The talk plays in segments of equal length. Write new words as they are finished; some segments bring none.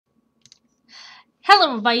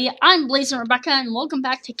Hello everybody, I'm Blaze and Rebecca, and welcome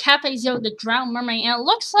back to Cafe Zero the Drowned Mermaid. And it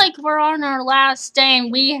looks like we're on our last day,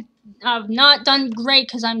 and we have not done great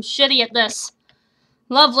because I'm shitty at this.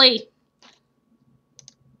 Lovely.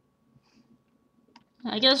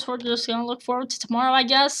 I guess we're just gonna look forward to tomorrow, I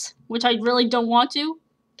guess, which I really don't want to.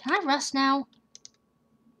 Can I rest now?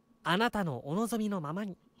 あなたのお望みのまま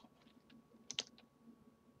に。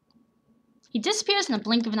 He disappears in the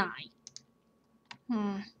blink of an eye.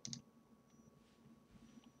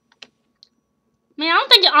 I mean, I don't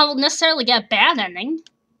think I'll necessarily get a bad ending.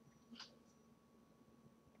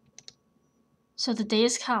 So the day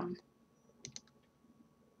has come.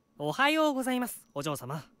 おはようございます、お嬢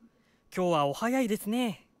様。今日はお早いです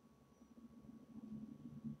ね。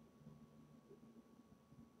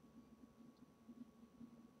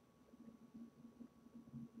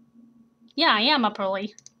Yeah, I am up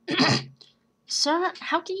early. Sir,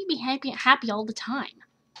 how can you be happy all the time?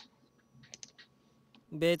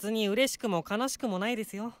 別に嬉しくも悲しくもないで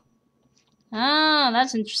すよ。Ah,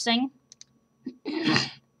 that's interesting.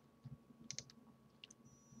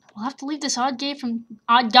 We'll have to leave this odd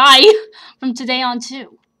guy from today on too.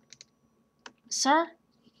 Sir?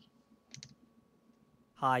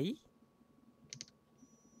 はい。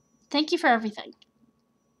 Thank you for everything.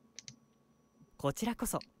 こちらこ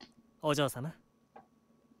そ、お嬢様。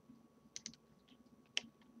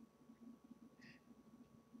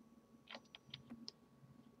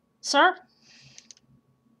 Sir?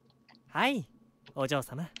 はい、お嬢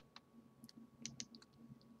様。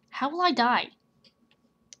 How will I die?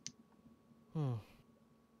 うん。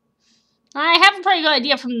 I have a pretty good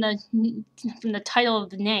idea from the title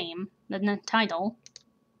of the name, the title.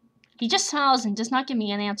 He just smiles and does not give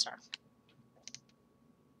me an answer.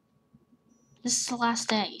 This is the last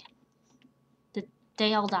day. The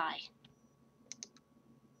day I'll die.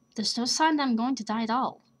 There's no sign that I'm going to die at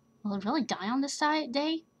all. Will I really die on this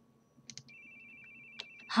day?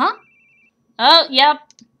 Huh? Oh, yep.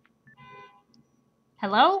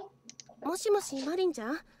 Hello? もしもし、マリンちゃ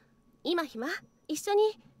ん。今暇？一緒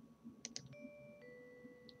に。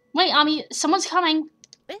 Wait, Ami, someone's coming.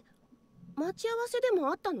 待ち合わせでも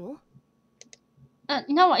あったの？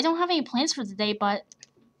 No, I don't have any plans for the day, but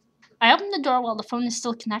I opened the door while the phone is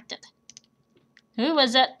still connected. Who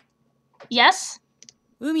is it? Yes?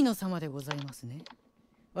 海野様でございますね。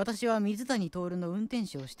私は水谷徹の運転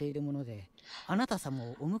手をしているもので、あなた様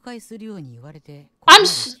をお迎えするように言われてここまで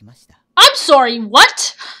来ました。I'm sorry, what?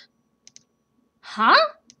 Huh?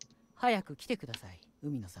 早く来てください、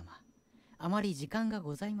海野様。あまり時間が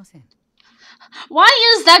ございません。Why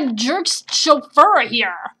is that jerk's chauffeur here?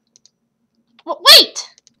 Wait!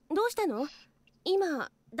 どうしたの？今、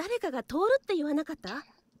誰かが通るって言わなかった？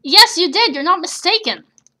 Yes, you did. You're not mistaken.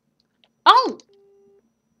 Oh!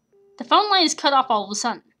 The phone line is cut off all of a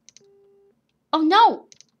sudden. Oh no!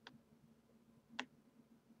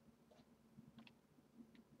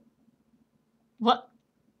 What?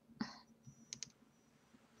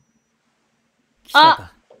 来た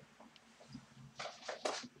か。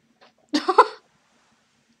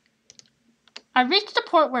 I reached a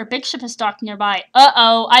port where a big ship is docked nearby.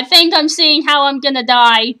 Uh-oh, I think I'm seeing how I'm gonna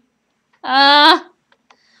die. Why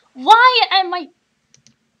am I...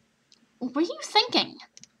 What are you thinking?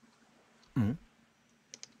 Hmm?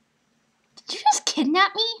 Did you just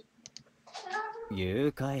kidnap me?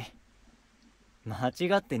 誘拐。間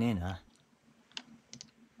違ってねえな。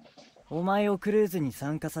お前をクルーズに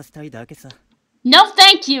参加させたいだけさ。No,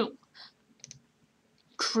 thank you!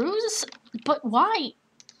 Cruise? But why?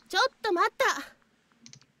 ちょっと待った。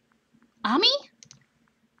Ami?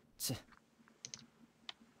 ち。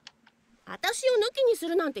私を抜きにす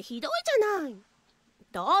るなんてひどいじゃない。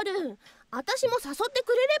ダール、私も誘って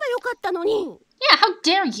くれればよかったのに。Yeah, how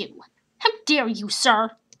dare you? How dare you, sir?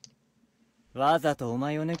 わざとお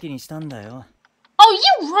前を抜きにしたんだよ。Oh,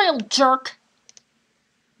 you royal jerk!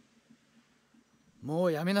 も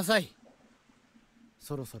うやめなさい。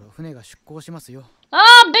そろそろ船が出港しますよ。Ah,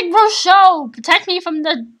 Big Bro Show! Protect me from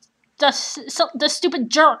the stupid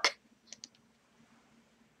jerk.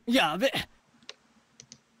 やべ。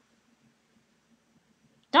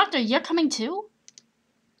 Doctor, you're coming too?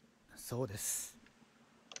 そうです。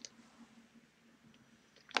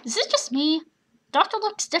 Is it just me? Doctor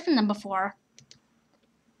looks different than before.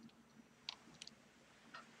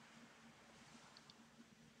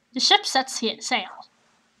 The ship sets sail.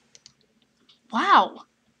 Wow.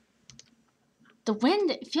 The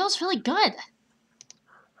wind feels really good.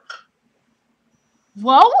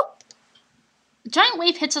 Whoa! A giant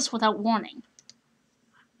wave hits us without warning.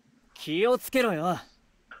 気をつけろよ。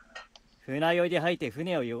船酔いで吐いて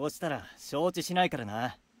船を汚したら承知しないから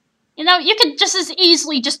な。You know, you could just as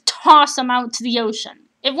easily just toss him out to the ocean.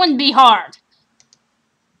 It wouldn't be hard.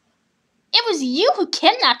 It was you who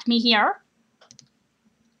kidnapped me here.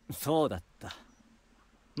 そうだった。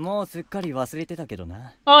もうすっかり忘れてたけど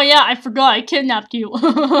な。Oh yeah, I forgot I kidnapped you.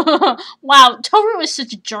 Wow, Toru is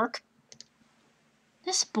such a jerk.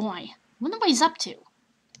 This boy, I wonder what he's up to.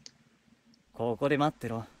 ここで待って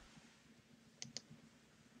ろ。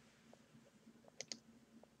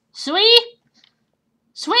Sui?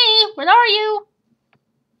 Sui, where are you?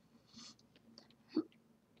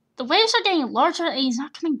 The waves are getting larger and he's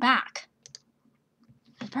not coming back.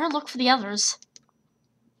 I better look for the others.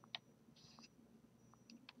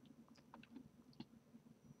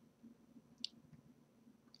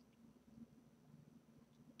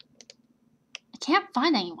 I can't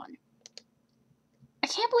find anyone. I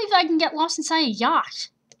can't believe that I can get lost inside a yacht.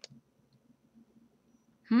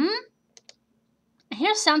 I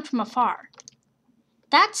hear a sound from afar.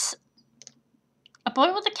 That's a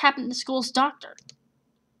boy with a cap and the school's doctor.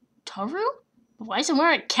 Toru? But why isn't he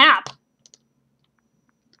wearing a cap?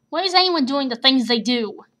 Why is anyone doing the things they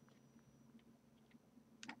do?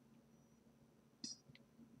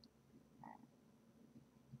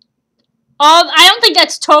 I don't think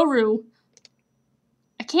that's Toru.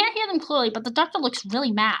 I can't hear them clearly, but the doctor looks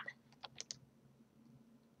really mad.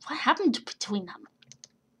 What happened between them?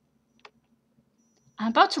 I'm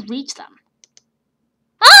about to reach them.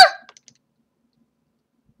 Ah!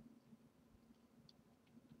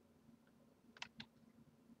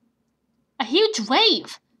 A huge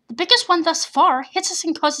wave, the biggest one thus far, hits us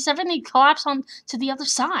and causes everything to collapse on to the other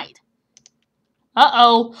side.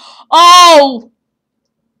 Uh-oh. Oh!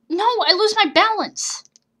 No, I lose my balance.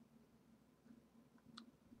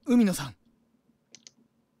 海野さん。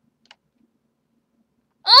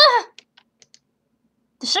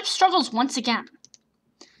The ship struggles once again.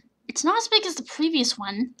 It's not as big as the previous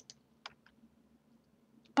one,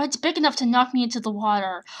 but it's big enough to knock me into the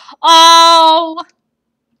water. Oh!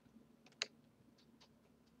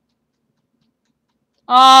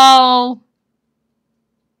 Oh!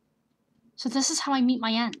 So this is how I meet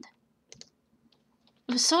my end.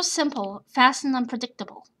 It was so simple, fast, and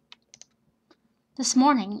unpredictable. This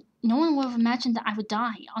morning, no one would have imagined that I would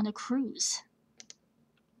die on a cruise.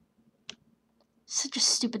 Such a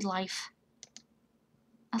stupid life.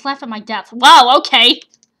 I laugh at my death. Wow, okay!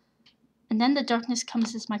 And then the darkness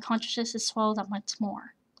comes as my consciousness is swallowed up once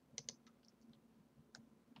more.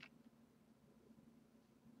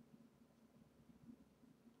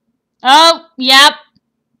 Oh, yep.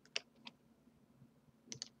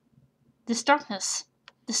 This darkness.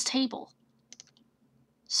 This table.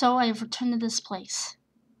 So I have returned to this place.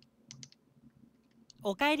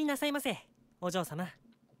 お帰りなさいませ、お嬢様。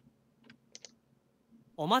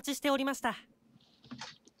お待ちしておりました。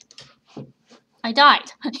I died.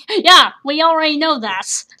 Yeah, we already know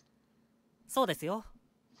that. そうですよ。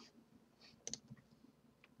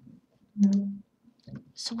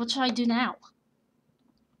So what should I do now?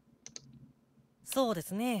 そうで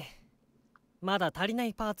すね。まだ足りな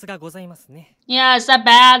いパーツがございますね。Yeah, is that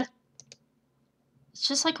bad? It's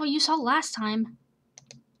just like what you saw last time.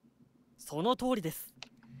 その通りです。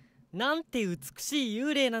なんて美しい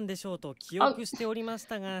幽霊なんでしょうと記憶しておりまし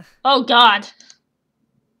たが。Oh God.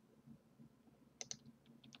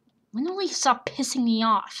 When will you stop pissing me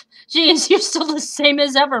off? Jeez, you're still the same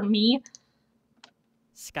as ever, me.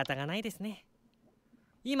 仕方がないですね。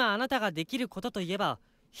今あなたができることといえば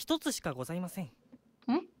一つしかございません。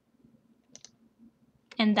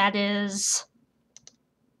And that is...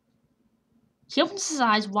 He opens his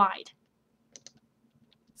eyes wide.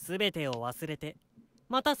 すべてを忘れて、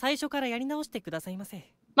また最初からやり直してくださいま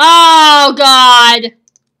せ。Oh God!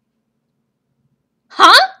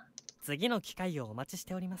 Huh? 次の機会をお待ちし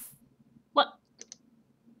ております。What?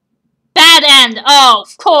 Bad end! Oh,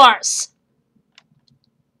 of course!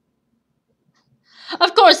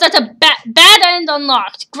 Of course, that's a bad end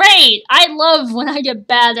unlocked. Great! I love when I get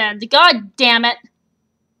bad end. God damn it.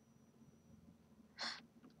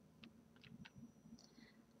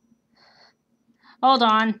 Hold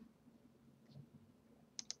on.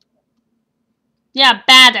 Yeah,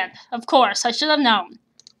 bad end. Of course, I should have known.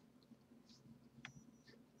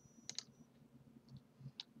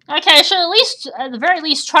 Okay, I should at least, at the very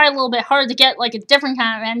least, try a little bit harder to get, like, a different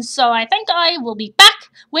kind of end, so I think I will be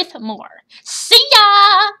back with more. See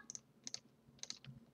ya!